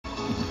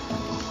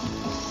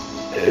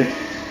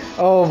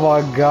Oh my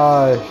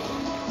gosh.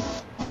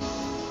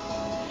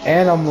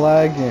 And I'm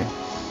lagging.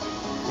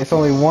 It's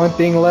only one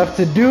thing left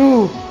to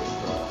do.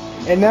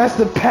 And that's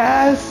the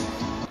pass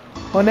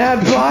on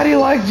that body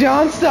like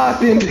John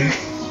Stockton.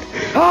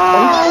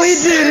 Oh, we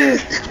did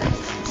it!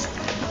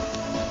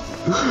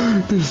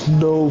 There's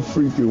no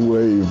freaking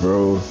way,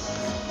 bro.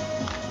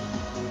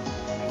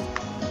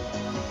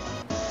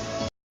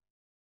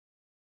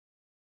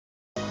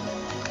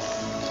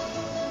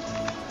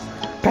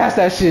 Pass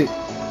that shit.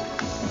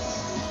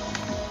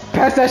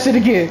 Pass that shit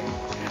again.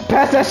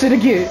 Pass that shit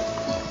again.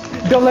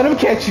 Don't let him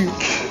catch you.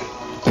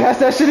 Pass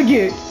that shit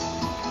again.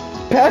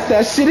 Pass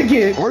that shit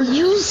again. Are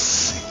you?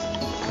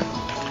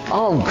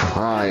 I'm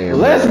crying.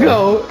 Let's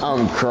go.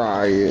 I'm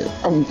crying.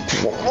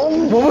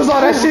 What was all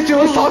that shit you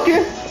was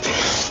talking?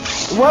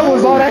 What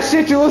was all that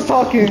shit you was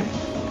talking?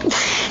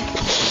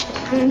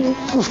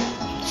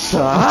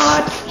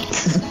 Shot.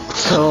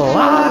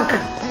 Clock.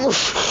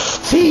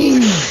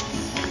 Team.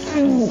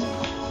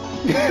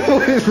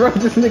 What is wrong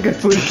with this nigga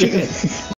tweaking?